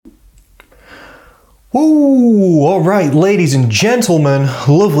Ooh, all right, ladies and gentlemen,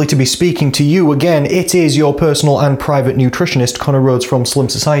 lovely to be speaking to you again. It is your personal and private nutritionist, Connor Rhodes from Slim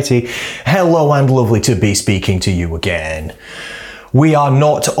Society. Hello and lovely to be speaking to you again. We are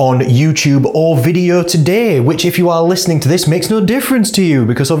not on YouTube or video today, which if you are listening to this makes no difference to you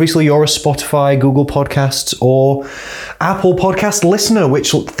because obviously you're a Spotify, Google Podcasts or Apple Podcast listener,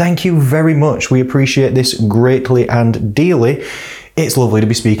 which thank you very much. We appreciate this greatly and dearly. It's lovely to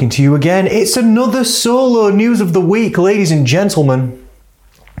be speaking to you again. It's another solo news of the week, ladies and gentlemen.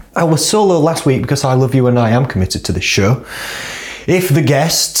 I was solo last week because I love you and I am committed to this show. If the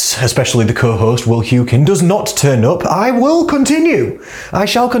guests, especially the co-host, Will Hewkin, does not turn up, I will continue. I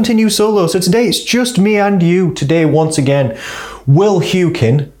shall continue solo. So today it's just me and you. Today, once again, Will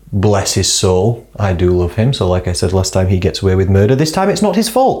Hewkin, bless his soul. I do love him. So like I said last time, he gets away with murder. This time it's not his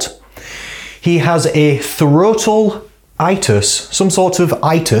fault. He has a throatal itis, some sort of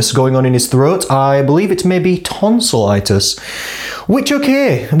itis going on in his throat. I believe it's maybe tonsillitis. Which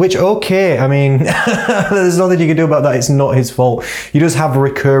okay. I mean, there's nothing you can do about that. It's not his fault. He does have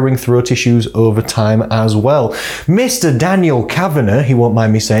recurring throat issues over time as well. Mr. Daniel Kavanagh, he won't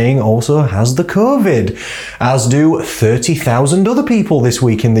mind me saying, also has the COVID, as do 30,000 other people this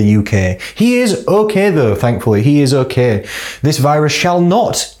week in the UK. He is okay though, thankfully. He is okay. This virus shall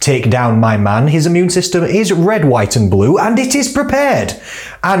not take down my man. His immune system is red, white and blue, and it is prepared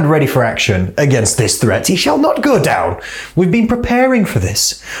and ready for action against this threat. He shall not go down. We've been preparing for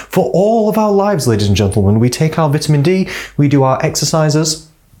this for all of our lives, ladies and gentlemen. We take our vitamin D, we do our exercises,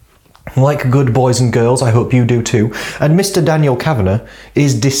 like good boys and girls. I hope you do too. And Mr. Daniel Kavanagh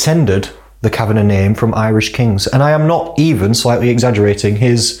is descended, the Kavanagh name, from Irish kings. And I am not even slightly exaggerating.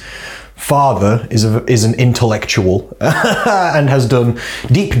 His father is an intellectual and has done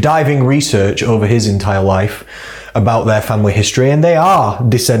deep diving research over his entire life about their family history, and they are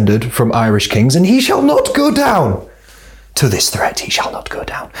descended from Irish kings, and he shall not go down to this threat. He shall not go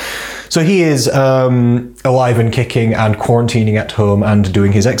down. So he is alive and kicking and quarantining at home and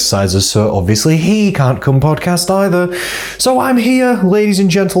doing his exercises, so obviously he can't come podcast either. So I'm here, ladies and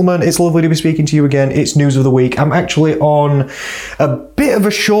gentlemen. It's lovely to be speaking to you again. It's news of the week. I'm actually on a bit of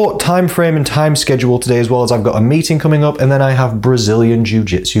a short time frame and time schedule today, as well as I've got a meeting coming up, and then I have Brazilian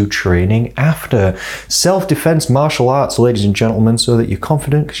Jiu-Jitsu training after. Self-defense martial arts, ladies and gentlemen, so that you're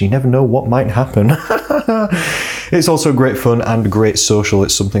confident, because you never know what might happen. It's also great fun and great social.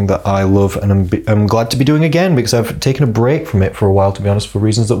 It's something that I love and I'm glad to be doing again, because I've taken a break from it for a while, to be honest, for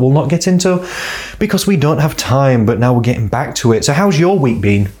reasons that we'll not get into because we don't have time, but now we're getting back to it. So how's your week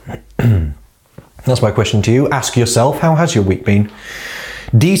been? That's my question to you. Ask yourself, how has your week been?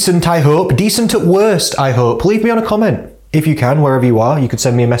 Decent, I hope. Decent at worst, I hope. Leave me on a comment. If you can, wherever you are. You could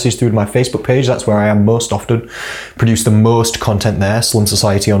send me a message through to my Facebook page. That's where I am most often. Produce the most content there, Slim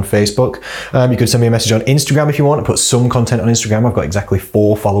Society on Facebook. You could send me a message on Instagram if you want. I put some content on Instagram. I've got exactly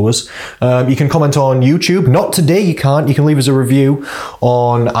 4 followers. You can comment on YouTube. Not today, you can't. You can leave us a review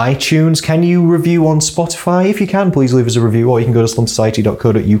on iTunes. Can you review on Spotify? If you can, please leave us a review, or you can go to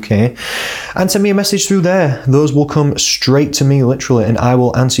slimsociety.co.uk and send me a message through there. Those will come straight to me, literally, and I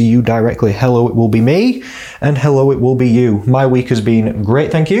will answer you directly. Hello, it will be me, and hello, it will be you. My week has been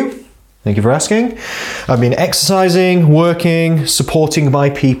great, thank you. Thank you for asking. I've been exercising, working, supporting my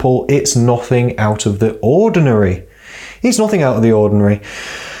people. It's nothing out of the ordinary. It's nothing out of the ordinary.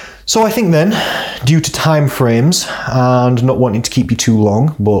 So I think then, due to time frames and not wanting to keep you too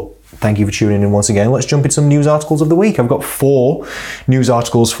long, but thank you for tuning in once again, let's jump into some news articles of the week. I've got 4 news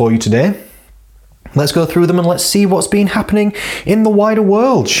articles for you today. Let's go through them and let's see what's been happening in the wider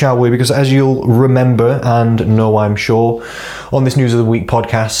world, shall we? Because as you'll remember and know, I'm sure, on this News of the Week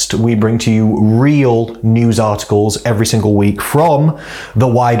podcast, we bring to you real news articles every single week from the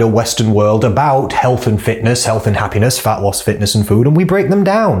wider Western world about health and fitness, health and happiness, fat loss, fitness and food, and we break them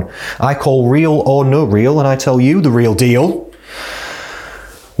down. I call real or no real, and I tell you the real deal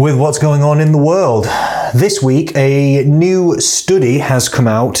with what's going on in the world. This week, a new study has come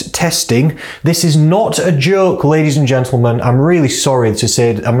out testing. This is not a joke, ladies and gentlemen. I'm really sorry to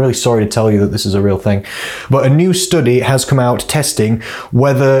tell you that this is a real thing. But a new study has come out testing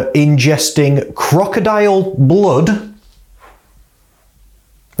whether ingesting crocodile blood,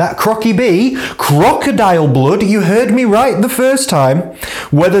 that crocky bee, crocodile blood, you heard me right the first time,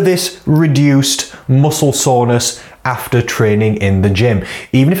 whether this reduced muscle soreness after training in the gym.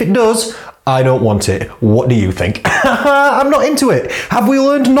 Even if it does, I don't want it. What do you think? I'm not into it. Have we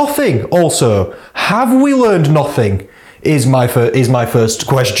learned nothing? Also, have we learned nothing is my first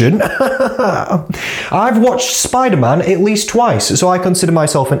question. I've watched Spider-Man at least twice, so I consider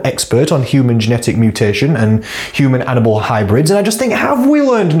myself an expert on human genetic mutation and human-animal hybrids, and I just think, have we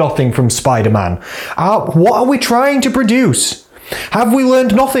learned nothing from Spider-Man? What are we trying to produce? Have we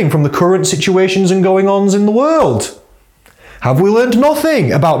learned nothing from the current situations and going-ons in the world? Have we learned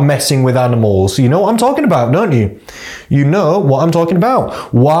nothing about messing with animals? You know what I'm talking about, don't you? You know what I'm talking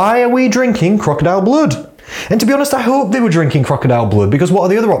about. Why are we drinking crocodile blood? And to be honest, I hope they were drinking crocodile blood, because what are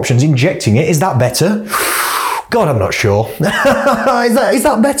the other options? Injecting it, is that better? God, I'm not sure. Is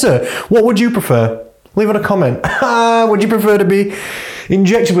that better? What would you prefer? Leave it a comment. Would you prefer to be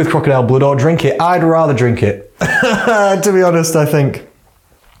injected with crocodile blood or drink it? I'd rather drink it. To be honest, I think.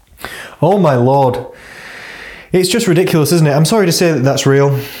 Oh my Lord. It's just ridiculous, isn't it? I'm sorry to say that that's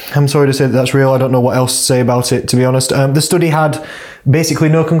real. I don't know what else to say about it, to be honest. The study had basically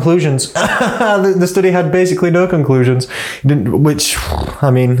no conclusions. The study had basically no conclusions. Which, I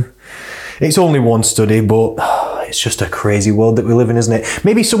mean, it's only one study, but it's just a crazy world that we live in, isn't it?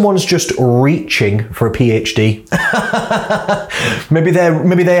 Maybe someone's just reaching for a PhD. Maybe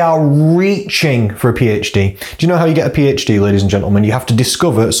they are reaching for a PhD. Do you know how you get a PhD, ladies and gentlemen? You have to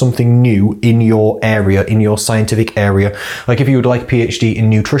discover something new in your area, in your scientific area. Like if you would like a PhD in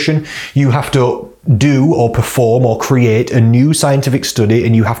nutrition, you have to do or perform or create a new scientific study,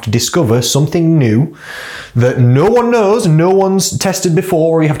 and you have to discover something new that no one knows, no one's tested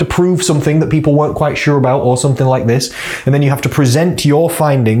before, or you have to prove something that people weren't quite sure about, or something like this. And then you have to present your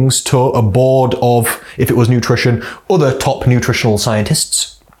findings to a board of, if it was nutrition, other top nutritional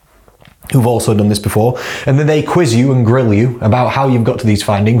scientists who've also done this before, and then they quiz you and grill you about how you've got to these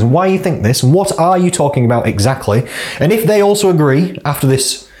findings and why you think this and what are you talking about exactly. And if they also agree after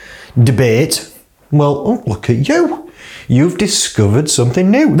this debate, well, oh, look at you. You've discovered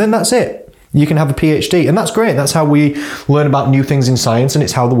something new. Then that's it. You can have a PhD, and that's great. That's how we learn about new things in science, and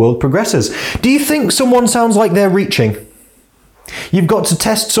it's how the world progresses. Do you think someone sounds like they're reaching? You've got to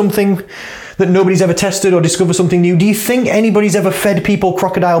test something that nobody's ever tested or discover something new. Do you think anybody's ever fed people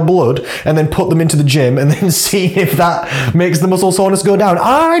crocodile blood and then put them into the gym and then seen if that makes the muscle soreness go down?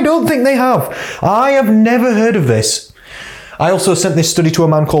 I don't think they have. I have never heard of this. I also sent this study to a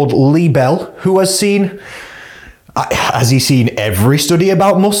man called Lee Bell, who has seen every study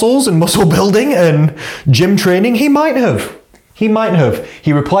about muscles and muscle building and gym training? He might have. He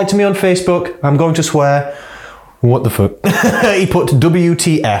replied to me on Facebook. I'm going to swear. What the fuck? He put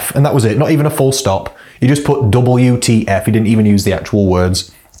WTF, and that was it. Not even a full stop. He just put WTF. He didn't even use the actual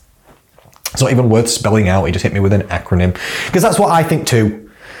words. It's not even worth spelling out. He just hit me with an acronym. Because that's what I think too.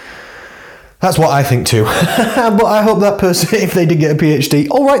 But I hope that person, if they did get a PhD,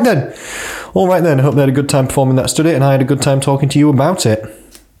 all right then. I hope they had a good time performing that study, and I had a good time talking to you about it.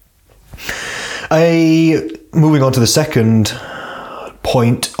 Moving on to the second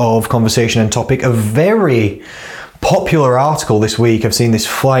point of conversation and topic, a very popular article this week. I've seen this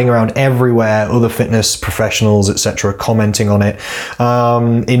flying around everywhere, other fitness professionals, etc., commenting on it.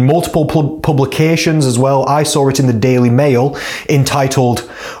 In multiple publications as well. I saw it in the Daily Mail, entitled,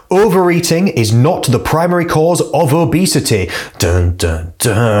 "Overeating is not the primary cause of obesity." Dun, dun,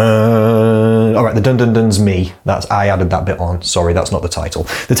 dun. All right, the dun, dun, dun's me. I added that bit on. Sorry, that's not the title.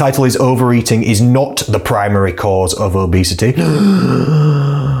 The title is "Overeating is not the primary cause of obesity."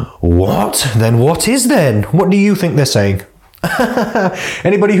 What? Then what is then? What do you think they're saying?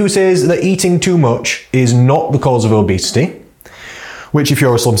 Anybody who says that eating too much is not the cause of obesity, which if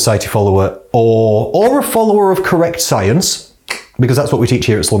you're a Slum Society follower or a follower of correct science, because that's what we teach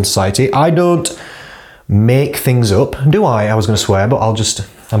here at Slum Society, I don't make things up, do I? I was going to swear, but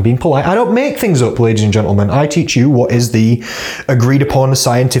I'm being polite. I don't make things up, ladies and gentlemen. I teach you what is the agreed upon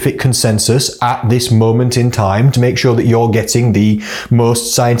scientific consensus at this moment in time to make sure that you're getting the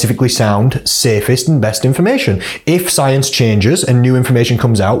most scientifically sound, safest and best information. If science changes and new information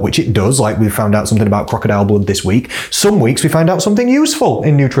comes out, which it does, like we found out something about crocodile blood this week, some weeks we find out something useful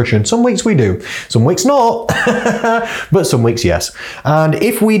in nutrition. Some weeks we do. Some weeks not. But some weeks yes. And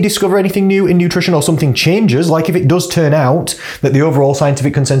if we discover anything new in nutrition or something changes, like if it does turn out that the overall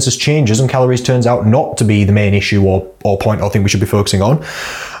scientific consensus changes and calories turns out not to be the main issue or point or thing we should be focusing on,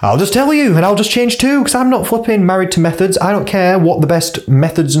 I'll just tell you, and I'll just change too, because I'm not flipping married to methods. I don't care what the best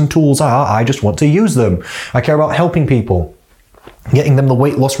methods and tools are. I just want to use them. I care about helping people, getting them the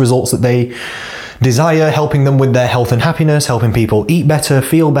weight loss results that they desire, helping them with their health and happiness, helping people eat better,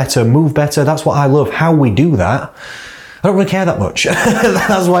 feel better, move better. That's what I love. How we do that, I don't really care that much.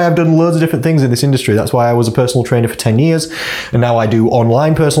 That's why I've done loads of different things in this industry. That's why I was a personal trainer for 10 years. And now I do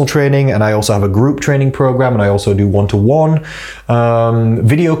online personal training, and I also have a group training program, and I also do one-to-one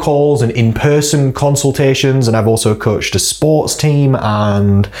video calls and in-person consultations. And I've also coached a sports team,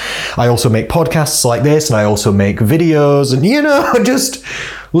 and I also make podcasts like this, and I also make videos, and just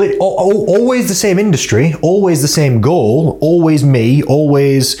always the same industry, always the same goal, always me,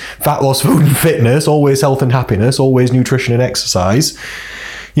 always fat loss, food and fitness, always health and happiness, always nutrition and exercise,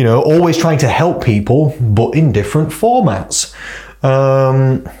 always trying to help people, but in different formats.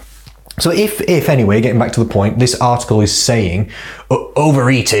 So if anyway, getting back to the point, this article is saying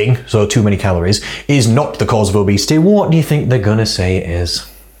overeating, so too many calories, is not the cause of obesity, what do you think they're going to say it is?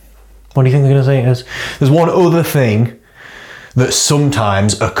 What do you think they're going to say it is? There's one other thing that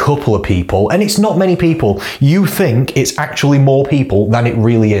sometimes a couple of people, and it's not many people, you think it's actually more people than it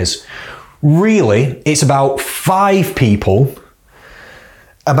really is. Really, it's about 5 people,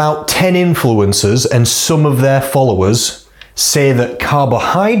 about 10 influencers, and some of their followers say that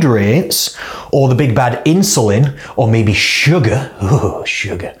carbohydrates, or the big bad insulin, or maybe sugar,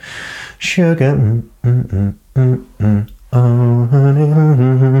 sugar,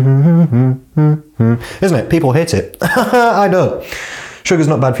 isn't it? People hate it. I know. Sugar's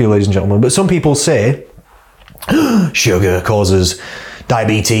not bad for you, ladies and gentlemen, but some people say sugar causes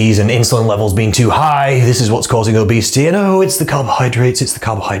diabetes and insulin levels being too high. This is what's causing obesity. And it's the carbohydrates, it's the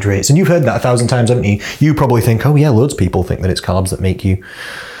carbohydrates. And you've heard that 1,000 times, haven't you? You probably think, oh yeah, loads of people think that it's carbs that make you,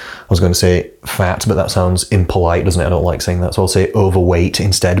 I was going to say fat, but that sounds impolite, doesn't it? I don't like saying that, so I'll say overweight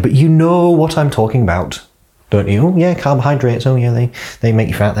instead. But you know what I'm talking about, don't you? Oh yeah, carbohydrates, oh yeah, they make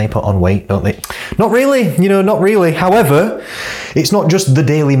you fat, they put on weight, don't they? Not really, not really. However, it's not just the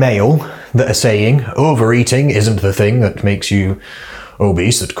Daily Mail that are saying overeating isn't the thing that makes you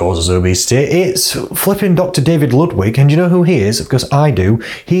obese, that causes obesity. It's flipping Dr. David Ludwig, and you know who he is? Because I do.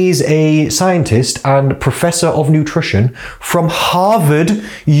 He's a scientist and professor of nutrition from Harvard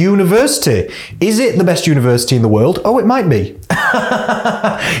University. Is it the best university in the world? Oh, it might be.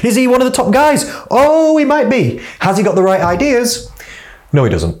 Is he one of the top guys? Oh, he might be. Has he got the right ideas? No,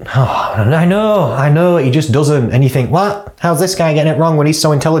 he doesn't. Oh, I know, he just doesn't. And you think, what? How's this guy getting it wrong when he's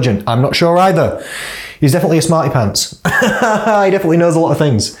so intelligent? I'm not sure either. He's definitely a smarty pants. He definitely knows a lot of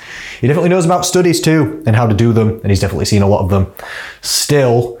things. He definitely knows about studies too, and how to do them, and he's definitely seen a lot of them.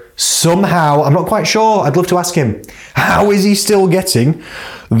 Still, somehow, I'm not quite sure, I'd love to ask him, how is he still getting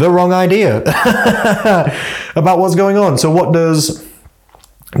the wrong idea about what's going on? So what does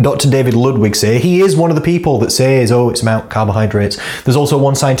Dr. David Ludwig say? He is one of the people that says, it's about carbohydrates. There's also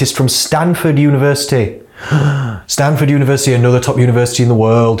one scientist from Stanford University. Stanford University, another top university in the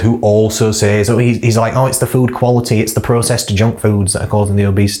world, who also says, he's like, it's the food quality, it's the processed junk foods that are causing the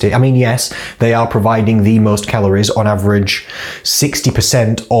obesity. I mean, yes, they are providing the most calories. On average,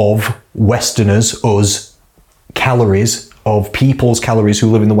 60% of Westerners, us, calories, of people's calories who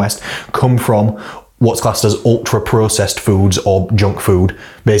live in the West, come from what's classed as ultra-processed foods or junk food.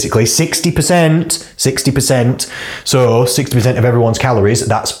 Basically, 60%. So 60% of everyone's calories,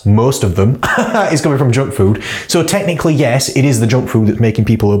 that's most of them, is coming from junk food. So technically, yes, it is the junk food that's making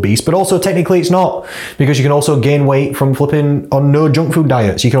people obese, but also technically it's not, because you can also gain weight from flipping on no junk food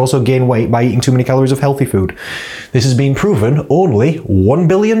diets. You can also gain weight by eating too many calories of healthy food. This has been proven only 1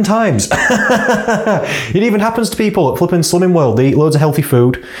 billion times. It even happens to people at flipping Slimming World. They eat loads of healthy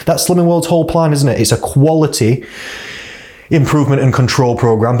food. That's Slimming World's whole plan, isn't it? It's a quality improvement and control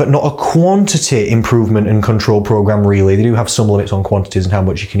program, but not a quantity improvement and control program, really. They do have some limits on quantities and how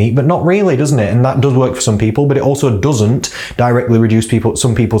much you can eat, but not really, doesn't it? And that does work for some people, but it also doesn't directly reduce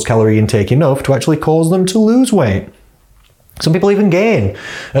some people's calorie intake enough to actually cause them to lose weight. Some people even gain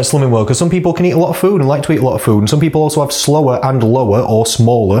at Slimming World, because some people can eat a lot of food and like to eat a lot of food, and some people also have slower and lower or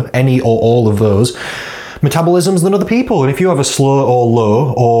smaller, any or all of those, metabolisms than other people. And if you have a slow or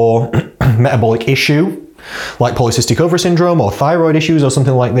low or metabolic issue, like polycystic ovary syndrome or thyroid issues or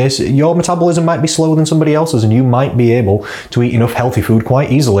something like this, your metabolism might be slower than somebody else's, and you might be able to eat enough healthy food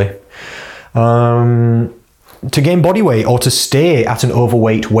quite easily to gain body weight or to stay at an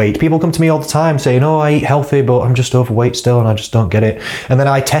overweight weight. People come to me all the time saying, I eat healthy, but I'm just overweight still and I just don't get it. And then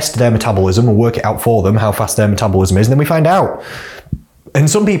I test their metabolism and work it out for them, how fast their metabolism is, and then we find out. And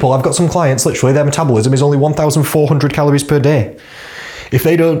some people, I've got some clients, literally, their metabolism is only 1,400 calories per day. If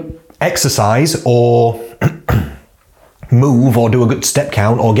they don't exercise or move or do a good step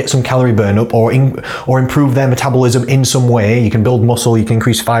count or get some calorie burn up or improve their metabolism in some way, you can build muscle, you can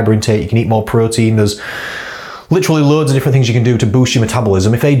increase fiber intake, you can eat more protein. There's literally loads of different things you can do to boost your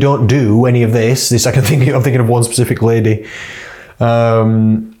metabolism. If they don't do any of this I'm thinking of one specific lady.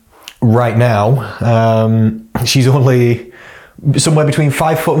 right now, she's only somewhere between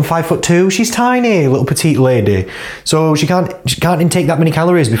 5 foot and 5'2". She's tiny, little petite lady. So she can't intake that many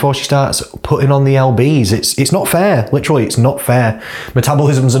calories before she starts putting on the lbs. It's not fair. Literally, it's not fair.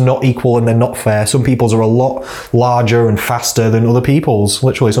 Metabolisms are not equal and they're not fair. Some people's are a lot larger and faster than other people's.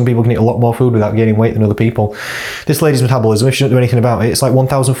 Literally, some people can eat a lot more food without gaining weight than other people. This lady's metabolism, if she doesn't do anything about it, it's like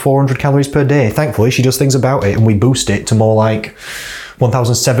 1,400 calories per day. Thankfully, she does things about it and we boost it to more like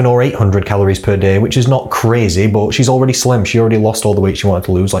 1,700 or 800 calories per day, which is not crazy, but she's already slim. She already lost all the weight she wanted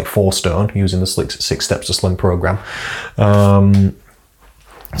to lose, like 4 stone, using the 6 Steps to Slim program.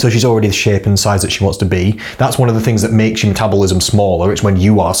 So she's already the shape and size that she wants to be. That's one of the things that makes your metabolism smaller. It's when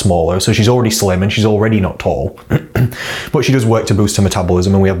you are smaller. So she's already slim and she's already not tall. But she does work to boost her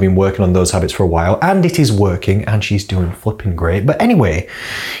metabolism, and we have been working on those habits for a while, and it is working, and she's doing flipping great. But anyway,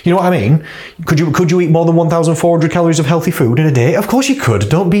 you know what I mean? Could you eat more than 1,400 calories of healthy food in a day? Of course you could.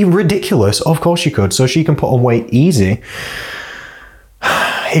 Don't be ridiculous. Of course you could. So she can put on weight easy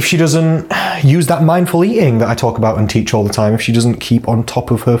if she doesn't use that mindful eating that I talk about and teach all the time, if she doesn't keep on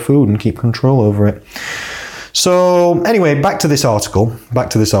top of her food and keep control over it. So anyway, back to this article.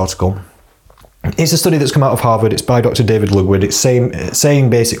 It's a study that's come out of Harvard. It's by Dr. David Lugwood. It's saying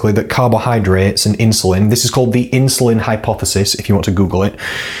basically that carbohydrates and insulin, this is called the insulin hypothesis, if you want to Google it.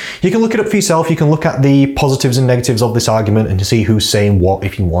 You can look it up for yourself. You can look at the positives and negatives of this argument and see who's saying what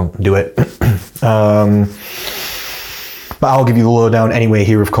if you want. Do it. But I'll give you the lowdown anyway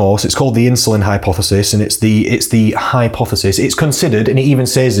here, of course. It's called the insulin hypothesis, and it's the hypothesis. It's considered, and it even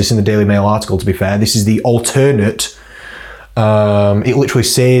says this in the Daily Mail article, to be fair, this is the alternate, it literally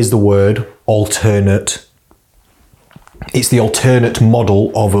says the word alternate. It's the alternate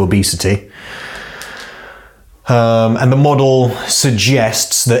model of obesity. And the model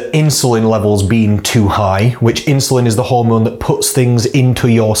suggests that insulin levels being too high, which insulin is the hormone that puts things into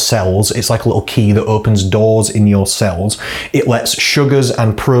your cells. It's like a little key that opens doors in your cells. It lets sugars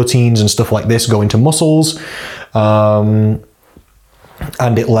and proteins and stuff like this go into muscles. And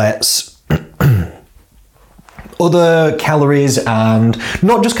it lets other calories and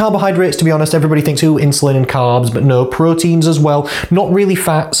not just carbohydrates, to be honest. Everybody thinks, insulin and carbs, but no, proteins as well. Not really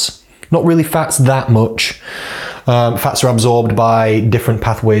fats that much. Fats are absorbed by different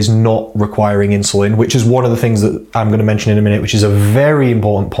pathways not requiring insulin, which is one of the things that I'm going to mention in a minute, which is a very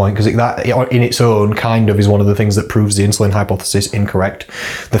important point, because that in its own kind of is one of the things that proves the insulin hypothesis incorrect.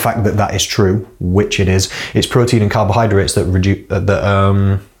 The fact that that is true, which it is, it's protein and carbohydrates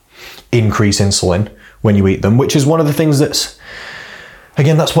that increase insulin when you eat them, which is one of the things that's,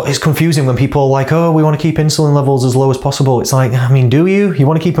 again, that's what is confusing when people are like, oh, we want to keep insulin levels as low as possible. It's like, I mean, do you? You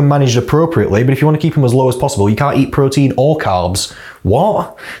want to keep them managed appropriately, but if you want to keep them as low as possible, you can't eat protein or carbs.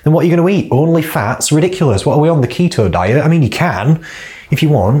 What? Then what are you going to eat? Only fats? Ridiculous. What, are we on the keto diet? I mean, you can if you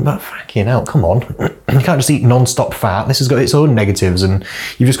want, but fucking hell, come on. You can't just eat non-stop fat. This has got its own negatives, and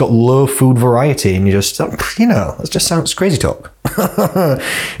you've just got low food variety, and you just, that just sounds crazy talk.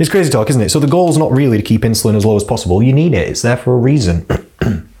 It's crazy talk, isn't it? So the goal's not really to keep insulin as low as possible. You need it. It's there for a reason.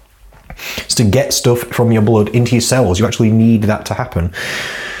 It's to get stuff from your blood into your cells. You actually need that to happen.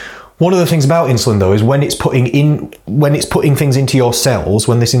 One of the things about insulin, though, is when it's putting things into your cells,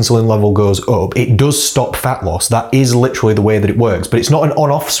 when this insulin level goes up, it does stop fat loss. That is literally the way that it works, but it's not an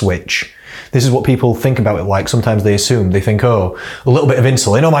on-off switch. This is what people think about it like. Sometimes they assume, they think, oh, a little bit of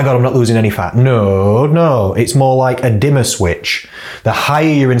insulin, oh my God, I'm not losing any fat. No, it's more like a dimmer switch. The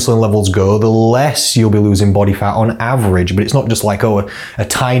higher your insulin levels go, the less you'll be losing body fat on average. But it's not just like, oh, a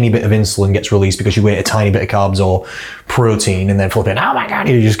tiny bit of insulin gets released because you ate a tiny bit of carbs or protein and then flipping, oh my God,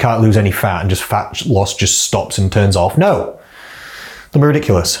 you just can't lose any fat and just fat loss just stops and turns off. No. Don't be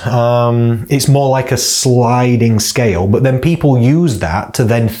ridiculous. It's more like a sliding scale, but then people use that to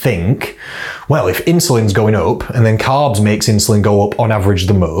then think, well, if insulin's going up and then carbs makes insulin go up on average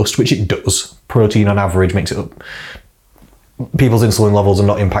the most, which it does, protein on average makes it up. People's insulin levels are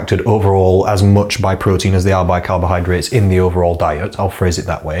not impacted overall as much by protein as they are by carbohydrates in the overall diet. I'll phrase it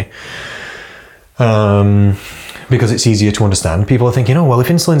that way. Because it's easier to understand. People are thinking, oh, well, if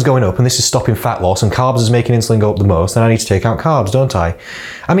insulin's going up and this is stopping fat loss and carbs is making insulin go up the most, then I need to take out carbs, don't I?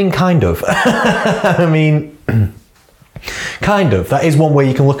 I mean, kind of. Kind of. That is one way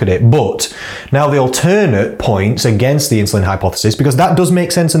you can look at it. But now the alternate points against the insulin hypothesis, because that does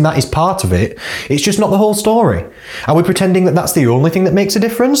make sense and that is part of it, it's just not the whole story. Are we pretending that that's the only thing that makes a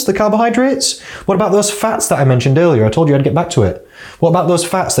difference, the carbohydrates? What about those fats that I mentioned earlier? I told you I'd get back to it. What about those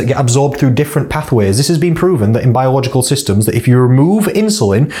fats that get absorbed through different pathways? This has been proven that in biological systems, that if you remove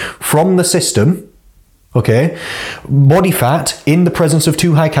insulin from the system, Okay, body fat in the presence of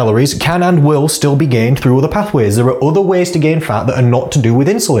too high calories can and will still be gained through other pathways. There are other ways to gain fat that are not to do with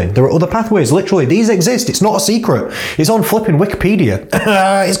insulin. There are other pathways, literally. These exist. It's not a secret. It's on flipping Wikipedia.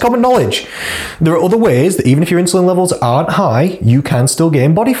 It's common knowledge. There are other ways that even if your insulin levels aren't high, you can still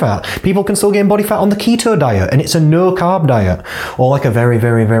gain body fat. People can still gain body fat on the keto diet, and it's a no carb diet, or like a very,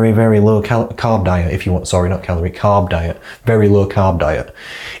 very, very, very low carb diet if you want. Sorry, not calorie, carb diet. Very low carb diet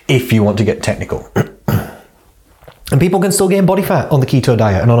if you want to get technical. And people can still gain body fat on the keto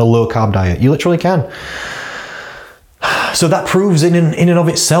diet and on a low carb diet. You literally can. So that proves in and of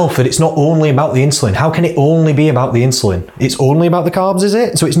itself that it's not only about the insulin. How can it only be about the insulin? It's only about the carbs, is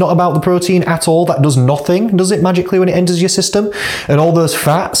it? So it's not about the protein at all? That does nothing, does it, magically when it enters your system? And all those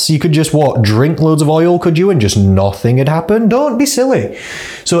fats, you could just, drink loads of oil, could you? And just nothing had happened? Don't be silly.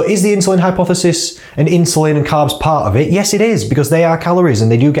 So is the insulin hypothesis and insulin and carbs part of it? Yes, it is, because they are calories and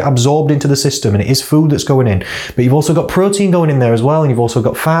they do get absorbed into the system and it is food that's going in. But you've also got protein going in there as well, and you've also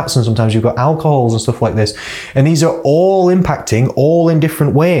got fats, and sometimes you've got alcohols and stuff like this. And these are all impacting, all in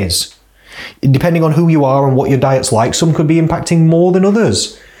different ways. Depending on who you are and what your diet's like, some could be impacting more than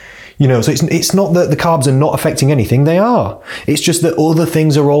others. So it's not that the carbs are not affecting anything, they are. It's just that other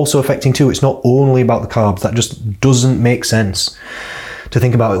things are also affecting too. It's not only about the carbs. That just doesn't make sense to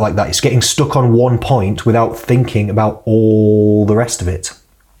think about it like that. It's getting stuck on one point without thinking about all the rest of it.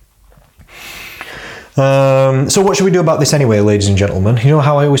 So what should we do about this anyway, ladies and gentlemen? You know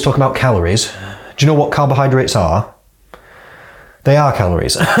how I always talk about calories? Do you know what carbohydrates are? They are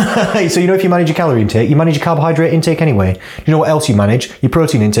calories. So if you manage your calorie intake, you manage your carbohydrate intake anyway. You know what else you manage? Your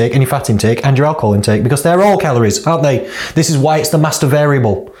protein intake and your fat intake and your alcohol intake, because they're all calories, aren't they? This is why it's the master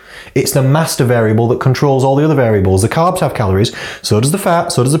variable. It's the master variable that controls all the other variables. The carbs have calories, so does the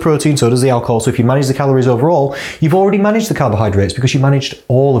fat, so does the protein, so does the alcohol. So if you manage the calories overall, you've already managed the carbohydrates because you managed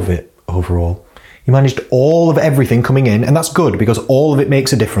all of it overall. You managed all of everything coming in, and that's good because all of it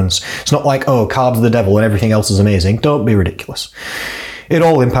makes a difference. It's not like, carbs are the devil and everything else is amazing. Don't be ridiculous. It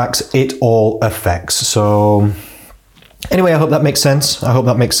all impacts, it all affects. So anyway, I hope that makes sense.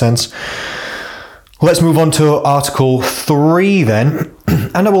 Let's move on to Article 3 then.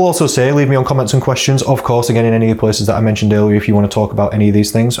 And I will also say, leave me on comments and questions, of course, again, in any of the places that I mentioned earlier, if you want to talk about any of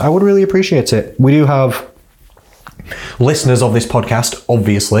these things. I would really appreciate it. We do have listeners of this podcast,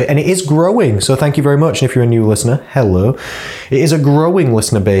 obviously, and it is growing, so thank you very much. And if you're a new listener, hello. It is a growing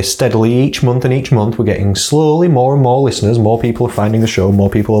listener base steadily each month, and each month we're getting slowly more and more listeners. More people are finding the show, more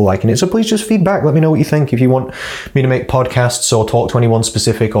people are liking it, so please just feedback. Let me know what you think. If you want me to make podcasts or talk to anyone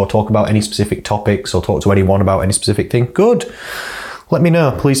specific, or talk about any specific topics, or talk to anyone about any specific thing, good. Let me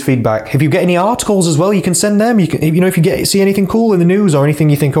know, please feedback. If you get any articles as well, you can send them. You can, if you see anything cool in the news or anything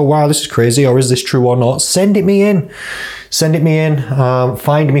you think, oh wow, this is crazy, or is this true or not, send it me in.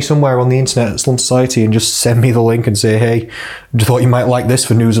 Find me somewhere on the internet at Slum Society and just send me the link and say, hey, I thought you might like this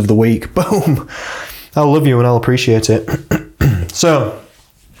for news of the week. Boom. I'll love you and I'll appreciate it. So,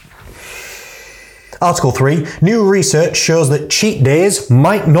 Article 3, new research shows that cheat days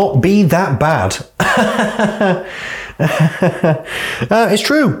might not be that bad. It's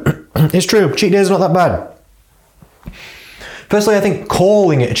true. It's true. Cheat days are not that bad. Firstly, I think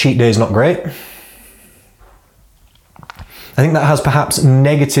calling it a cheat day is not great. I think that has perhaps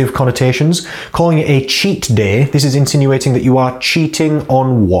negative connotations. Calling it a cheat day, this is insinuating that you are cheating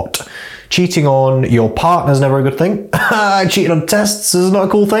on what? Cheating on your partner is never a good thing. Cheating on tests is not a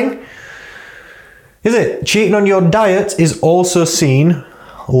cool thing. Is it? Cheating on your diet is also seen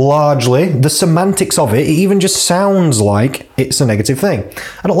largely, the semantics of it even just sounds like it's a negative thing.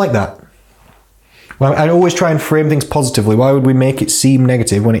 I don't like that. Well, I always try and frame things positively. Why would we make it seem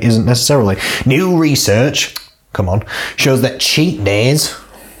negative when it isn't necessarily? New research, come on, shows that cheat days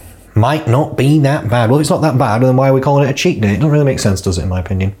might not be that bad. Well, if it's not that bad, then why are we calling it a cheat day? It doesn't really make sense, does it, in my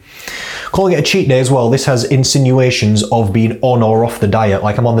opinion? Calling it a cheat day as well, this has insinuations of being on or off the diet.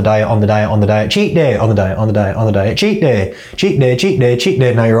 Like I'm on the diet, cheat day, on the diet, cheat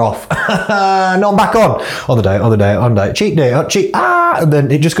day, now you're off. No, I'm back on the diet, cheat day, and then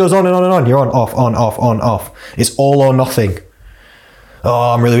it just goes on and on and on. You're on, off. It's all or nothing.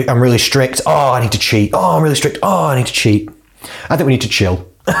 Oh, I'm really strict. Oh, I need to cheat. Oh, I'm really strict. Oh, I need to cheat. I think we need to chill.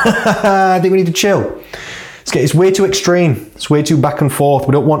 It's way too extreme. It's way too back and forth.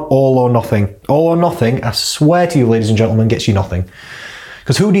 We don't want all or nothing. All or nothing, I swear to you, ladies and gentlemen, gets you nothing.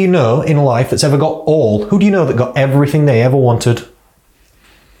 Because who do you know in life that's ever got all? Who do you know that got everything they ever wanted?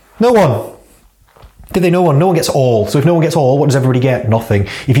 No one. Did they know one? No one gets all. So if no one gets all, what does everybody get? Nothing.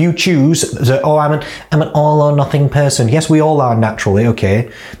 If you choose, I'm an all or nothing person. Yes, we all are naturally,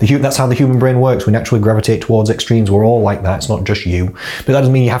 okay? That's how the human brain works. We naturally gravitate towards extremes. We're all like that. It's not just you. But that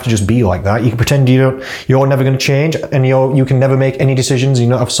doesn't mean you have to just be like that. You can pretend you're never going to change, and you can never make any decisions. You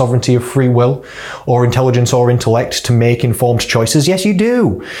don't have sovereignty of free will or intelligence or intellect to make informed choices. Yes, you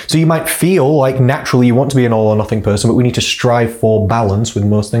do. So you might feel like naturally you want to be an all or nothing person, but we need to strive for balance with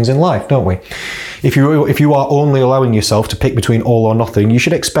most things in life, don't we? If you are only allowing yourself to pick between all or nothing, you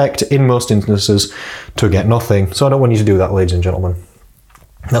should expect, in most instances, to get nothing. So I don't want you to do that, ladies and gentlemen.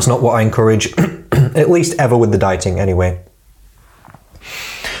 That's not what I encourage, at least ever with the dieting anyway.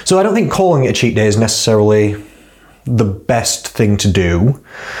 So I don't think calling it a cheat day is necessarily the best thing to do.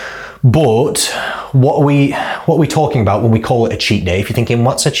 But what are we talking about when we call it a cheat day? If you're thinking,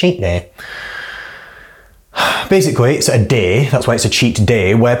 what's a cheat day? Basically, it's a day, that's why it's a cheat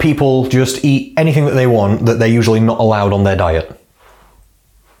day, where people just eat anything that they want that they're usually not allowed on their diet.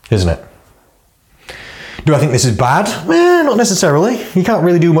 Isn't it? Do I think this is bad? Not necessarily. You can't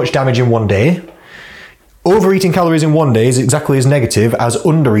really do much damage in one day. Overeating calories in one day is exactly as negative as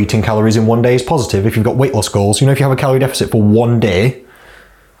undereating calories in one day is positive if you've got weight loss goals. If you have a calorie deficit for one day,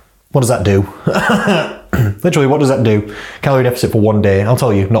 what does that do? Literally, what does that do? Calorie deficit for one day, I'll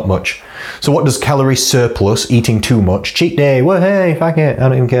tell you, not much. So what does calorie surplus, eating too much, cheat day, well, hey, fuck it, I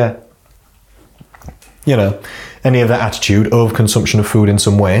don't even care. Any of that attitude, overconsumption of food in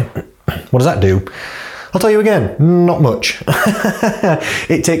some way, what does that do? I'll tell you again, not much.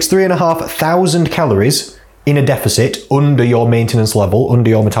 It takes 3,500 calories in a deficit under your maintenance level, under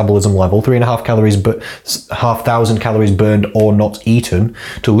your metabolism level, 3,500 calories burned or not eaten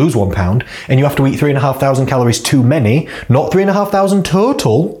to lose 1 pound, and you have to eat 3,500 calories too many, not 3,500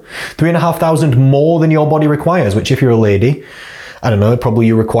 total, 3,500 more than your body requires, which if you're a lady, I don't know, probably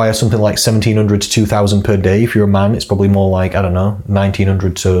you require something like 1,700 to 2,000 per day. If you're a man, it's probably more like,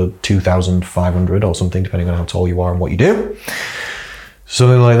 1,900 to 2,500 or something, depending on how tall you are and what you do.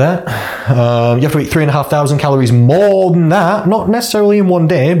 Something like that. You have to eat 3,500 calories more than that, not necessarily in one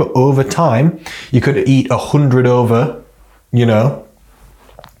day, but over time. You could eat 100 over, day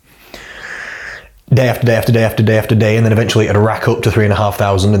after day after day after day after day, and then eventually it'd rack up to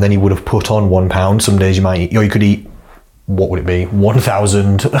 3,500, and then you would have put on 1 pound. Some days you might eat, or you could eat, what would it be?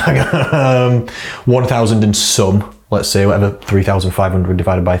 1,000, 1,000 and some, let's say, whatever 3,500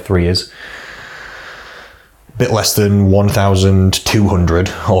 divided by 3 is. Bit less than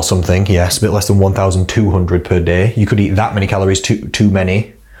 1,200 or something, yes, a bit less than 1,200 per day. You could eat that many calories too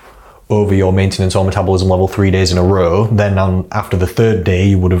many over your maintenance or metabolism level 3 days in a row. Then after the third day,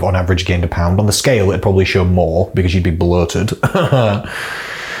 you would have on average gained 1 pound. On the scale, it'd probably show more because you'd be bloated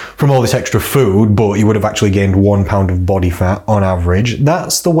from all this extra food, but you would have actually gained 1 pound of body fat on average.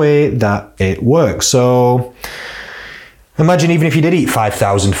 That's the way that it works. So imagine even if you did eat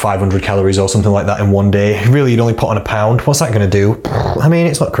 5,500 calories or something like that in one day, really you'd only put on 1 pound. What's that going to do?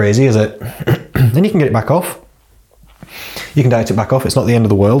 It's not crazy, is it? Then you can get it back off. You can diet it back off. It's not the end of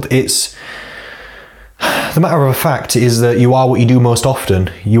the world. It's the matter of fact is that you are what you do most often.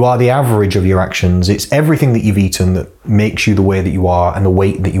 You are the average of your actions. It's everything that you've eaten that makes you the way that you are and the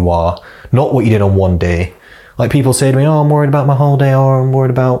weight that you are, not what you did on one day. Like people say to me, I'm worried about my whole day, or I'm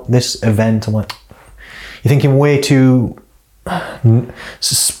worried about this event. I'm like, you're thinking way too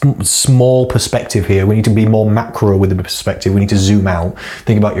small perspective here. We need to be more macro with the perspective. We need to zoom out.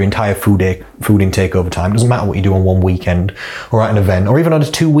 Think about your entire food intake over time. It doesn't matter what you do on one weekend or at an event or even on a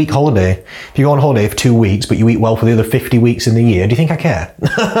 2-week holiday. If you go on holiday for 2 weeks but you eat well for the other 50 weeks in the year, do you think I care?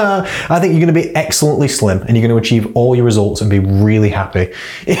 I think you're going to be excellently slim and you're going to achieve all your results and be really happy.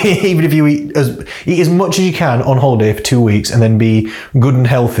 Even if you eat as much as you can on holiday for 2 weeks and then be good and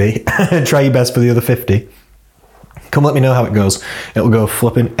healthy. Try your best for the other 50. Come let me know how it goes. It'll go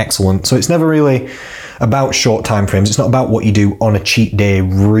flipping excellent. So it's never really about short time frames. It's not about what you do on a cheat day,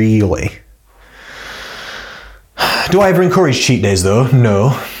 really. Do I ever encourage cheat days though?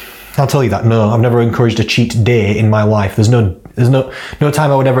 No. I'll tell you that, no. I've never encouraged a cheat day in my life. There's no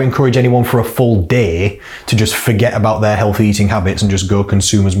time I would ever encourage anyone for a full day to just forget about their healthy eating habits and just go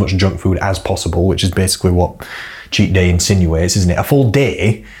consume as much junk food as possible, which is basically what cheat day insinuates, isn't it? A full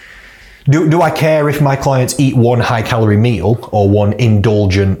day. Do I care if my clients eat one high-calorie meal or one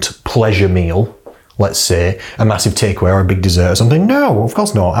indulgent pleasure meal, let's say, a massive takeaway or a big dessert or something? No, of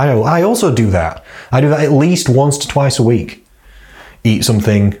course not. I also do that. I do that at least once to twice a week. Eat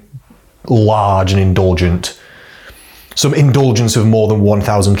something large and indulgent. Some indulgence of more than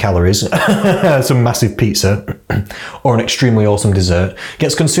 1,000 calories, some massive pizza, or an extremely awesome dessert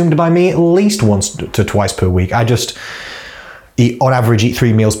gets consumed by me at least once to twice per week. on average eat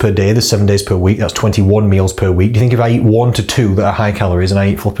 3 meals per day. There's 7 days per week. That's 21 meals per week. Do you think if I eat 1 to 2 that are high calories and I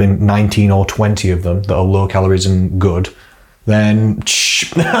eat flipping 19 or 20 of them that are low calories and good, then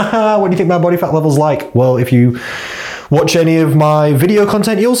what do you think my body fat level's like? Well, if you watch any of my video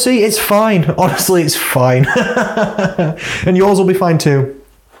content, you'll see it's fine. Honestly, it's fine. And yours will be fine too,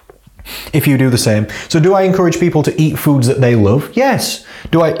 if you do the same. So do I encourage people to eat foods that they love? Yes.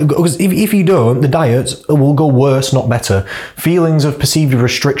 Because if you don't, the diets will go worse, not better. Feelings of perceived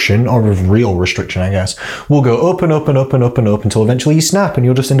restriction, or of real restriction, I guess, will go up and up and up and up and up until eventually you snap and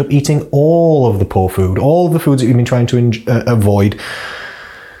you'll just end up eating all of the poor food, all of the foods that you've been trying to avoid.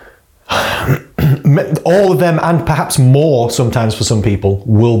 All of them, and perhaps more sometimes for some people,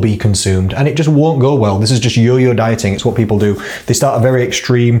 will be consumed, and it just won't go well. This is just yo-yo dieting. It's what people do. They start a very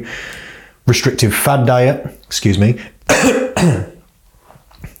extreme restrictive fad diet. Excuse me.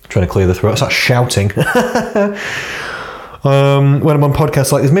 Trying to clear the throat. Start shouting. When I'm on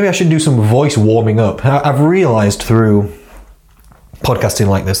podcasts like this, maybe I should do some voice warming up. I've realised through podcasting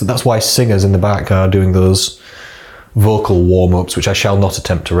like this that's why singers in the back are doing those vocal warm-ups, which I shall not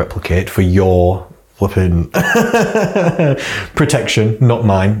attempt to replicate for your flipping protection, not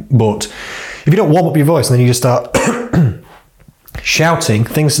mine. But if you don't warm up your voice and then you just start shouting,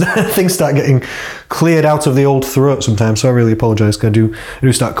 things start getting cleared out of the old throat sometimes. So I really apologise. I do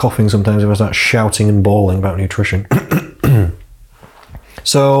start coughing sometimes if I start shouting and bawling about nutrition.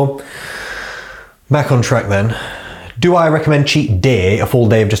 So back on track then. Do I recommend cheat day, a full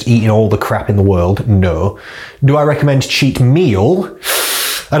day of just eating all the crap in the world? No. Do I recommend cheat meal?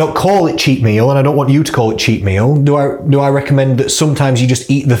 I don't call it cheat meal, and I don't want you to call it cheat meal. Do I recommend that sometimes you just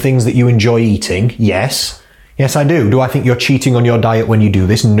eat the things that you enjoy eating? Yes. Yes, I do. Do I think you're cheating on your diet when you do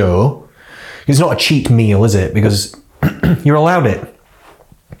this? No. It's not a cheat meal, is it? Because you're allowed it.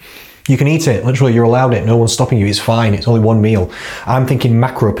 You can eat it. Literally, you're allowed it. No one's stopping you. It's fine. It's only one meal. I'm thinking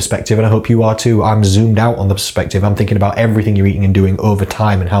macro perspective, and I hope you are too. I'm zoomed out on the perspective. I'm thinking about everything you're eating and doing over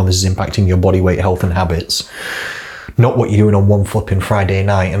time and how this is impacting your body weight, health, and habits. Not what you're doing on one flipping Friday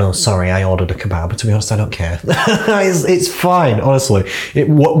night. And oh, sorry, I ordered a kebab. But to be honest, I don't care. It's fine, honestly.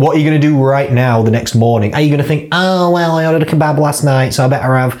 What are you going to do right now the next morning? Are you going to think, oh, well, I ordered a kebab last night, so I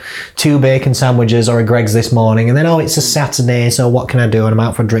better have 2 bacon sandwiches or a Greggs this morning. And then, oh, it's a Saturday, so what can I do? And I'm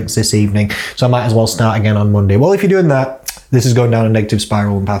out for drinks this evening, so I might as well start again on Monday. Well, if you're doing that, this is going down a negative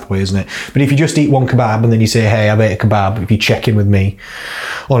spiral and pathway, isn't it? But if you just eat one kebab and then you say, hey, I've ate a kebab, if you check in with me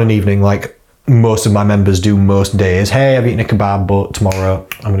on an evening, like most of my members do most days, hey, I've eaten a kebab, but tomorrow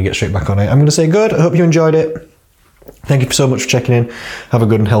I'm going to get straight back on it. I'm going to say, good, I hope you enjoyed it. Thank you so much for checking in. Have a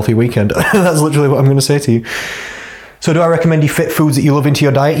good and healthy weekend. That's literally what I'm going to say to you. So do I recommend you fit foods that you love into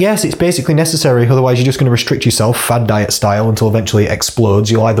your diet? Yes, it's basically necessary. Otherwise, you're just going to restrict yourself, fad diet style, until eventually it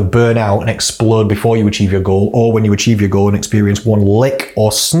explodes. You'll either burn out and explode before you achieve your goal, or when you achieve your goal and experience one lick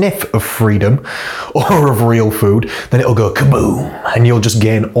or sniff of freedom or of real food, then it'll go kaboom, and you'll just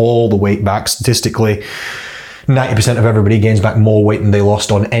gain all the weight back. Statistically, 90% of everybody gains back more weight than they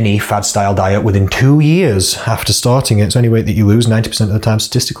lost on any fad style diet within 2 years after starting it. So any weight that you lose, 90% of the time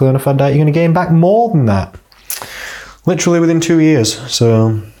statistically on a fad diet, you're going to gain back more than that. Literally within 2 years.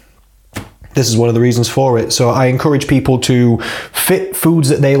 So this is one of the reasons for it. So I encourage people to fit foods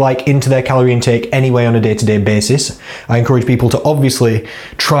that they like into their calorie intake anyway on a day-to-day basis. I encourage people to obviously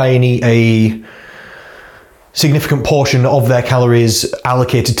try and eat a significant portion of their calories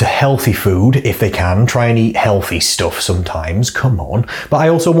allocated to healthy food if they can. Try and eat healthy stuff sometimes, come on. But I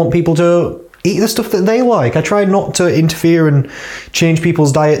also want people to eat the stuff that they like. I try not to interfere and change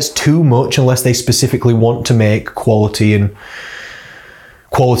people's diets too much unless they specifically want to make quality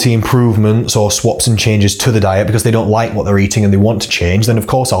improvements or swaps and changes to the diet because they don't like what they're eating and they want to change. Then of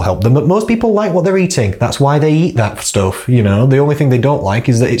course I'll help them. But most people like what they're eating. That's why they eat that stuff. You know, the only thing they don't like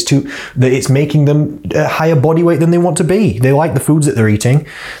is that it's making them a higher body weight than they want to be. They like the foods that they're eating.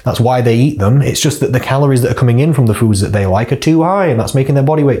 That's why they eat them. It's just that the calories that are coming in from the foods that they like are too high, and that's making their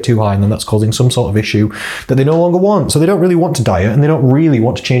body weight too high, and then that's causing some sort of issue that they no longer want. So they don't really want to diet, and they don't really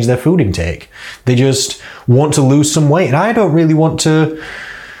want to change their food intake. They just want to lose some weight. And I don't really want to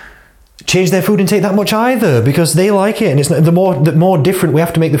change their food intake that much either, because they like it, and it's the more different we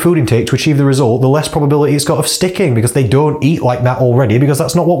have to make the food intake to achieve the result, the less probability it's got of sticking, because they don't eat like that already, because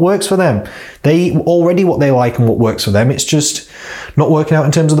that's not what works for them. They eat already what they like and what works for them. It's just not working out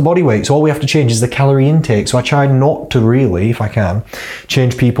in terms of the body weight. So all we have to change is the calorie intake. So I try not to really, if I can,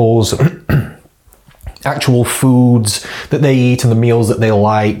 change people's actual foods that they eat and the meals that they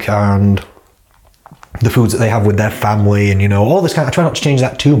like and the foods that they have with their family, and, you know, all this kind of, I try not to change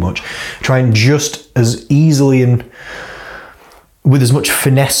that too much. I try and just as easily and with as much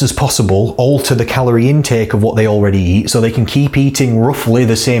finesse as possible, alter the calorie intake of what they already eat so they can keep eating roughly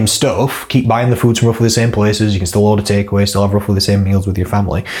the same stuff, keep buying the foods from roughly the same places. You can still order takeaway, still have roughly the same meals with your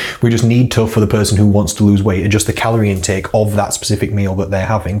family. We just need to, for the person who wants to lose weight, adjust the calorie intake of that specific meal that they're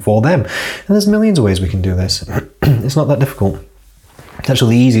having for them. And there's millions of ways we can do this. It's not that difficult. It's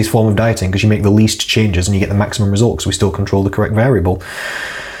actually the easiest form of dieting because you make the least changes and you get the maximum result because we still control the correct variable.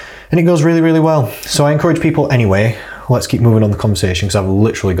 And it goes really, really well. So I encourage people anyway, let's keep moving on the conversation because I've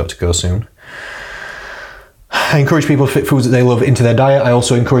literally got to go soon. I encourage people to fit foods that they love into their diet. I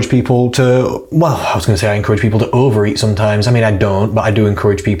also encourage people to, I encourage people to overeat sometimes. I mean, I don't, but I do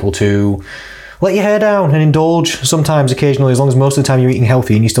encourage people to let your hair down and indulge sometimes, occasionally, as long as most of the time you're eating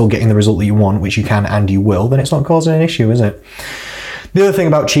healthy and you're still getting the result that you want, which you can and you will, then it's not causing an issue, is it? The other thing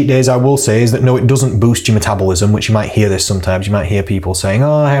about cheat days I will say is that no, it doesn't boost your metabolism, which you might hear this sometimes. You might hear people saying,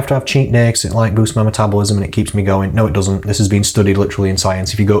 oh, I have to have cheat day because it boosts my metabolism and it keeps me going. No, it doesn't. This has been studied literally in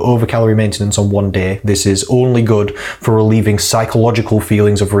science. If you go over calorie maintenance on one day, this is only good for relieving psychological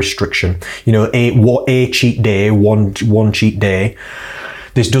feelings of restriction. You know, a cheat day, one cheat day.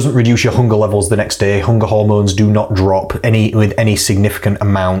 This doesn't reduce your hunger levels the next day. Hunger hormones do not drop with any significant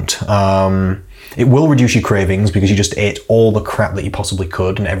amount. It will reduce your cravings because you just ate all the crap that you possibly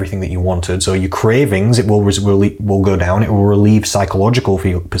could and everything that you wanted. So your cravings, it will go down. It will relieve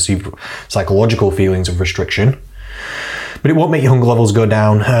perceived psychological feelings of restriction. But it won't make your hunger levels go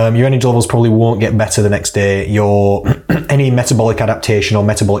down. Your energy levels probably won't get better the next day. Any metabolic adaptation or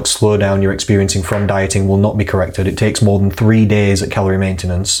metabolic slowdown you're experiencing from dieting will not be corrected. It takes more than 3 days at calorie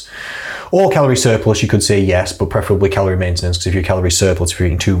maintenance. Or calorie surplus, you could say yes, but preferably calorie maintenance, because if you're calorie surplus, if you're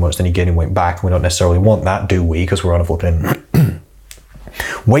eating too much, then you're gaining weight back. We don't necessarily want that, do we? Because we're on a flipping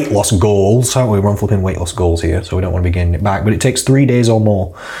weight loss goals, aren't we? We're on flipping weight loss goals here, so we don't want to be gaining it back. But it takes 3 days or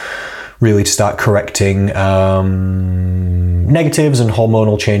more, really, to start correcting negatives and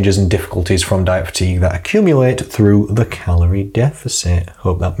hormonal changes and difficulties from diet fatigue that accumulate through the calorie deficit.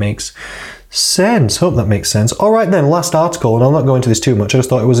 Hope that makes sense. All right then, last article, and I'll not go into this too much. I just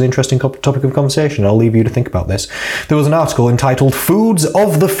thought it was an interesting topic of conversation. I'll leave you to think about this. There was an article entitled Foods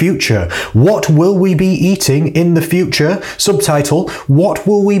of the Future. What will we be eating in the future? Subtitle, What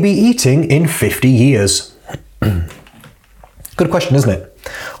will we be eating in 50 years? Good question, isn't it?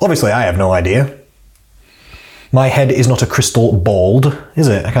 Obviously, I have no idea. My head is not a crystal ball, is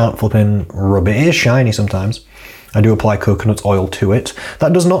it? I can't flipping rub it. It is shiny sometimes. I do apply coconut oil to it.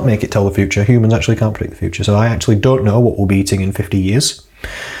 That does not make it tell the future. Humans actually can't predict the future, so I actually don't know what we'll be eating in 50 years.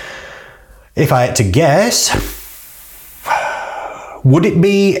 If I had to guess, would it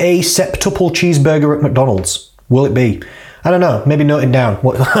be a septuple cheeseburger at McDonald's? Will it be? I don't know. Maybe note it down.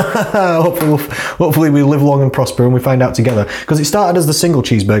 Hopefully we live long and prosper and we find out together. Because it started as the single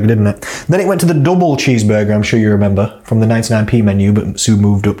cheeseburger, didn't it? Then it went to the double cheeseburger, I'm sure you remember, from the 99p menu, but soon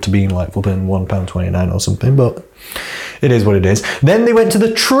moved up to being like flipping £1.29 or something, but it is what it is. Then they went to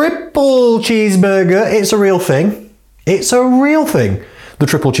the triple cheeseburger. It's a real thing. The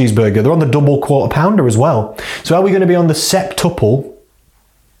triple cheeseburger. They're on the double quarter pounder as well. So are we going to be on the septuple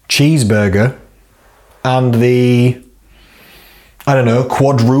cheeseburger and the, I don't know,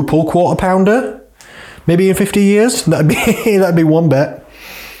 quadruple quarter pounder? Maybe in 50 years? That'd be one bet.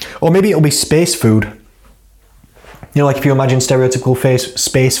 Or maybe it'll be space food. You know, like if you imagine stereotypical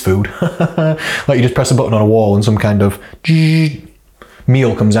space food, like you just press a button on a wall and some kind of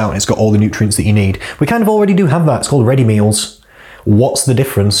meal comes out and it's got all the nutrients that you need. We kind of already do have that. It's called ready meals. What's the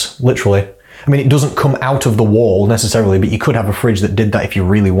difference, literally? I mean, it doesn't come out of the wall necessarily, but you could have a fridge that did that if you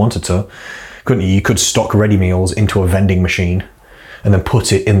really wanted to, couldn't you? You could stock ready meals into a vending machine and then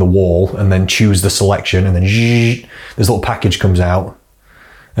put it in the wall and then choose the selection and then this little package comes out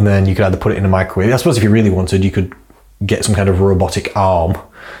and then you could either put it in a microwave. I suppose if you really wanted, you could get some kind of robotic arm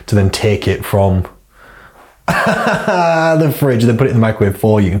to then take it from the fridge, then put it in the microwave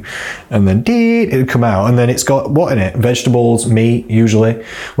for you, and then it would come out, and then it's got what in it? Vegetables, meat, usually.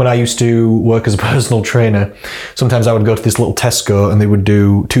 When I used to work as a personal trainer, sometimes I would go to this little Tesco and they would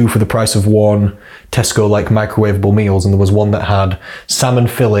do 2 for the price of 1 Tesco like microwavable meals, and there was one that had salmon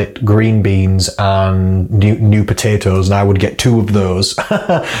fillet, green beans, and new potatoes, and I would get 2 of those.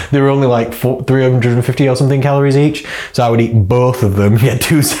 They were only like 350 or something calories each, so I would eat both of them, get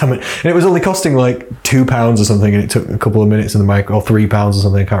 2 salmon, and it was only costing like £2 or something, and it took a couple of minutes in the microwave, or £3 or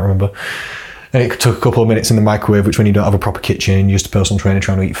something, I can't remember. And it took a couple of minutes in the microwave, which when you don't have a proper kitchen and you're just a personal trainer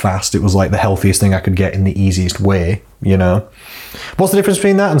trying to eat fast, it was like the healthiest thing I could get in the easiest way, you know? What's the difference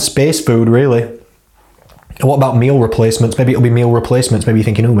between that and space food, really? And what about meal replacements? Maybe it'll be meal replacements. Maybe you're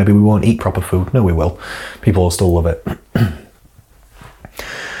thinking, oh, maybe we won't eat proper food. No, we will. People will still love it.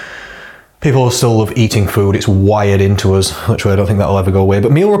 People still love eating food. It's wired into us. Literally, I don't think that'll ever go away.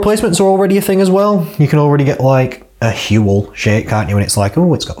 But meal replacements are already a thing as well. You can already get like a Huel shake, can't you? And it's like,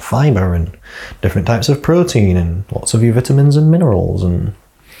 oh, it's got fibre and different types of protein and lots of your vitamins and minerals and,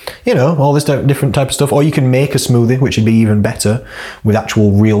 you know, all this different type of stuff. Or you can make a smoothie, which would be even better, with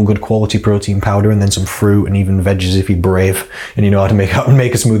actual real good quality protein powder and then some fruit and even veggies if you're brave and you know how to make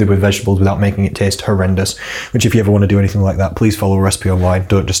a smoothie with vegetables without making it taste horrendous. Which, if you ever want to do anything like that, please follow a recipe online.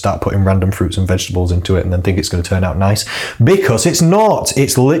 Don't just start putting random fruits and vegetables into it and then think it's going to turn out nice, because it's not.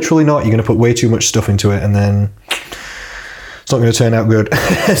 It's literally not. You're going to put way too much stuff into it and then it's not going to turn out good.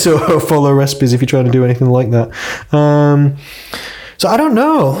 So follow recipes if you're trying to do anything like that. So I don't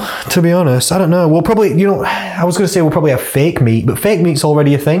know, to be honest. I don't know. We'll probably, you know, I was going to say we'll probably have fake meat, but fake meat's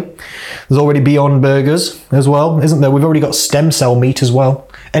already a thing. There's already Beyond Burgers as well, isn't there? We've already got stem cell meat as well,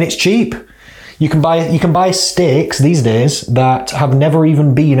 and it's cheap. You can buy steaks these days that have never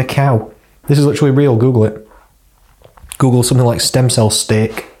even been a cow. This is literally real. Google it. Google something like stem cell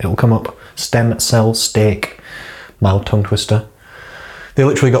steak. It'll come up. Stem cell steak. Mild tongue twister. They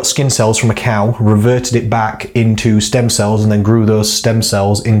literally got skin cells from a cow, reverted it back into stem cells, and then grew those stem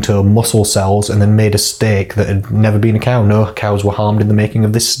cells into muscle cells, and then made a steak that had never been a cow. No cows were harmed in the making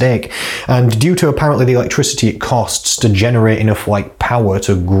of this steak. And due to apparently the electricity it costs to generate enough like power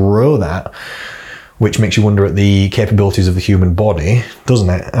to grow that, which makes you wonder at the capabilities of the human body,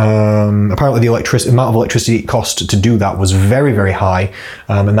 doesn't it? Apparently the amount of electricity it cost to do that was very, very high,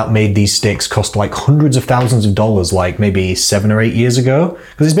 and that made these steaks cost like hundreds of thousands of dollars, like maybe 7 or 8 years ago,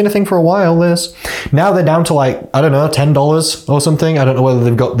 because it's been a thing for a while. Now they're down to like, I don't know, $10 or something. I don't know whether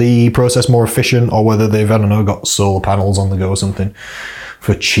they've got the process more efficient or whether they've, I don't know, got solar panels on the go or something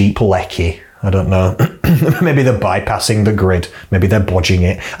for cheap lecky. I don't know. Maybe they're bypassing the grid. Maybe they're bodging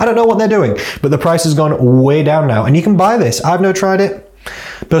it. I don't know what they're doing. But the price has gone way down now. And you can buy this. I've never tried it.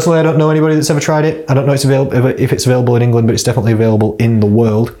 Personally, I don't know anybody that's ever tried it. I don't know if it's available in England, but it's definitely available in the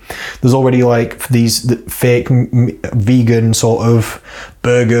world. There's already like these fake vegan sort of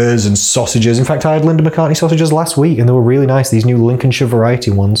burgers and sausages. In fact, I had Linda McCartney sausages last week and they were really nice. These new Lincolnshire variety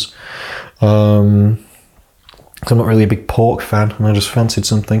ones. I'm not really a big pork fan and I just fancied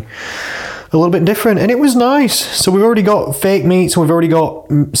something a little bit different, and it was nice. So we've already got fake meat, so we've already got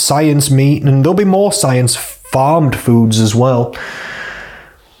science meat, and there'll be more science farmed foods as well.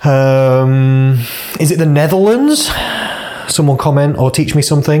 Is it the Netherlands? Someone comment or teach me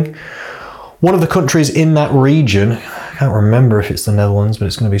something. One of the countries in that region, I can't remember if it's the Netherlands, but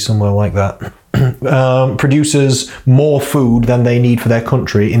it's going to be somewhere like that, produces more food than they need for their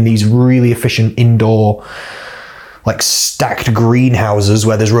country in these really efficient indoor, like stacked greenhouses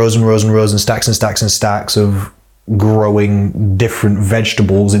where there's rows and rows and rows and stacks and stacks and stacks of growing different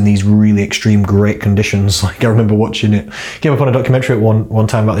vegetables in these really extreme great conditions. Like I remember watching it, came up on a documentary at one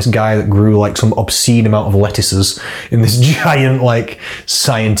time about this guy that grew like some obscene amount of lettuces in this giant like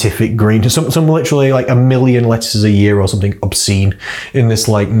scientific green, some literally like 1 million lettuces a year or something obscene in this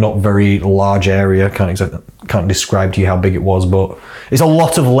like not very large area. Can't describe to you how big it was, but it's a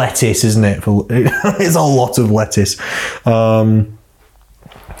lot of lettuce, isn't it? It's a lot of lettuce.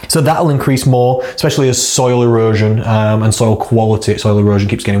 So that'll increase more, especially as soil erosion and soil erosion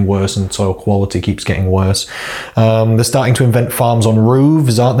keeps getting worse and soil quality keeps getting worse. They're starting to invent farms on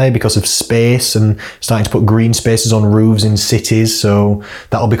roofs, aren't they, because of space, and starting to put green spaces on roofs in cities. So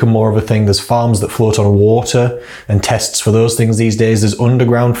that'll become more of a thing. There's farms that float on water and tests for those things these days. There's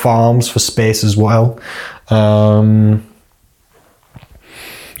underground farms for space as well.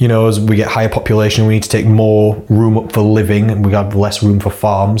 You know, as we get higher population, we need to take more room up for living and we have less room for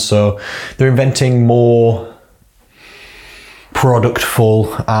farms. So they're inventing more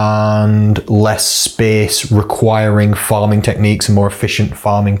productful and less space requiring farming techniques and more efficient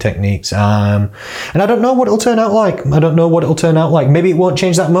farming techniques. And I don't know what it'll turn out like. Maybe it won't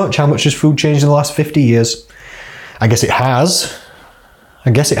change that much. How much has food changed in the last 50 years? I guess it has.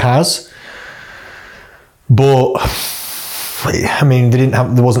 But I mean,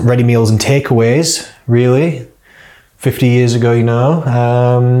 there wasn't ready meals and takeaways, really, 50 years ago, you know,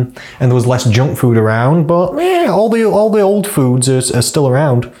 and there was less junk food around, but yeah, all the old foods are still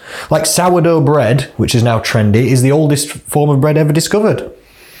around. Like sourdough bread, which is now trendy, is the oldest form of bread ever discovered.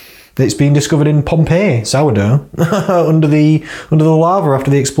 It's been discovered in Pompeii, sourdough, under the lava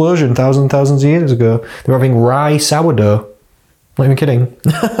after the explosion thousands of years ago. They were having rye sourdough. Not even kidding.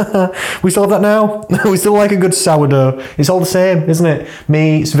 We still have that now. We still like a good sourdough. It's all the same, isn't it?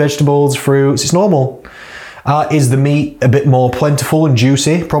 Meats, vegetables, fruits. It's normal. Is the meat a bit more plentiful and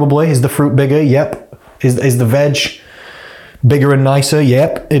juicy? Probably. Is the fruit bigger? Yep. Is the veg bigger and nicer?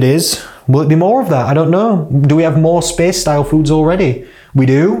 Yep, it is. Will it be more of that? I don't know. Do we have more space style foods already? We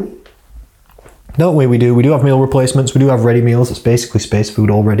do. Don't we? We do have meal replacements. We do have ready meals. It's basically space food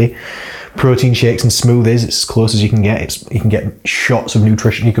already. Protein shakes and smoothies. It's as close as you can get. You can get shots of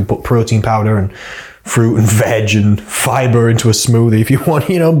nutrition. You can put protein powder and fruit and veg and fiber into a smoothie if you want,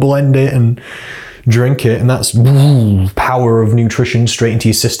 blend it and drink it. And that's power of nutrition straight into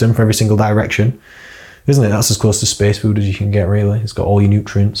your system from every single direction. Isn't it? That's as close to space food as you can get, really. It's got all your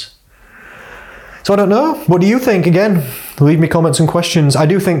nutrients. So I don't know. What do you think? Again, leave me comments and questions. I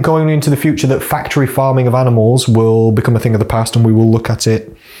do think going into the future that factory farming of animals will become a thing of the past, and we will look at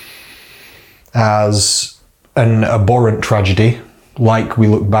it as an abhorrent tragedy, like we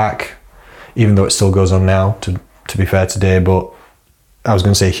look back, even though it still goes on now, to be fair today, but I was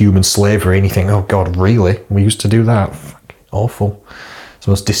going to say human slavery, and you think, oh God, really? We used to do that? Fucking awful. It's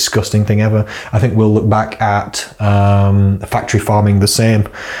the most disgusting thing ever. I think we'll look back at factory farming the same.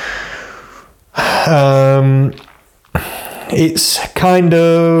 It's kind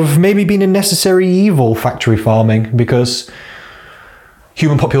of maybe been a necessary evil, factory farming, because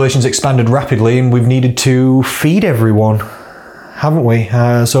human populations expanded rapidly and we've needed to feed everyone, haven't we?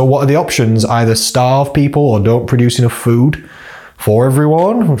 So what are the options? Either starve people or don't produce enough food for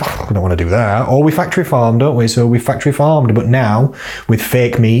everyone. We don't want to do that. Or we factory farm, don't we? So we factory farmed, but now with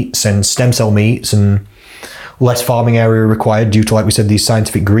fake meats and stem cell meats and less farming area required due to, like we said, these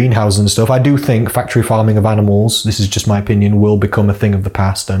scientific greenhouses and stuff, I do think factory farming of animals, this is just my opinion, will become a thing of the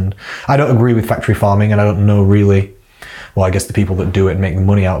past. And I don't agree with factory farming, and I don't know really, well, I guess the people that do it and make the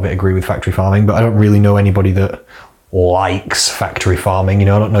money out of it agree with factory farming, but I don't really know anybody that likes factory farming. I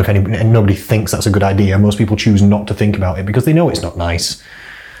don't know if nobody thinks that's a good idea. Most people choose not to think about it because they know it's not nice.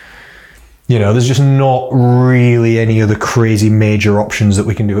 There's just not really any other crazy major options that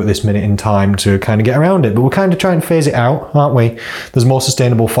we can do at this minute in time to kind of get around it. But we're kind of trying to phase it out, aren't we? There's more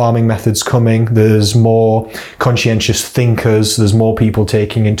sustainable farming methods coming. There's more conscientious thinkers. There's more people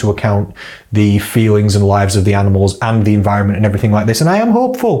taking into account the feelings and lives of the animals and the environment and everything like this. And I am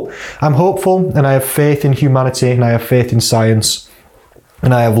hopeful. I'm hopeful, and I have faith in humanity, and I have faith in science.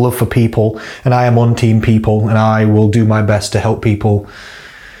 And I have love for people, and I am on team people, and I will do my best to help people.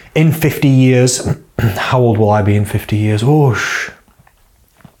 In 50 years, how old will I be in 50 years? Knocking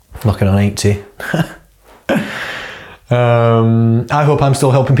on 80. I hope I'm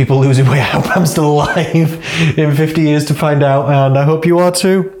still helping people losing weight. I hope I'm still alive in 50 years to find out, and I hope you are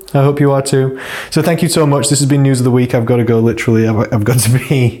too. So thank you so much. This has been News of the Week. I've got to go, literally. I've got to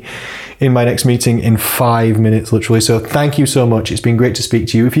be in my next meeting in 5 minutes, literally. So thank you so much. It's been great to speak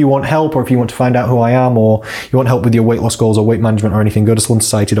to you. If you want help, or if you want to find out who I am, or you want help with your weight loss goals or weight management or anything, go to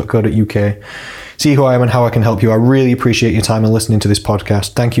slimsociety.co.uk. See who I am and how I can help you. I really appreciate your time and listening to this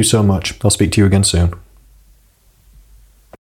podcast. Thank you so much. I'll speak to you again soon.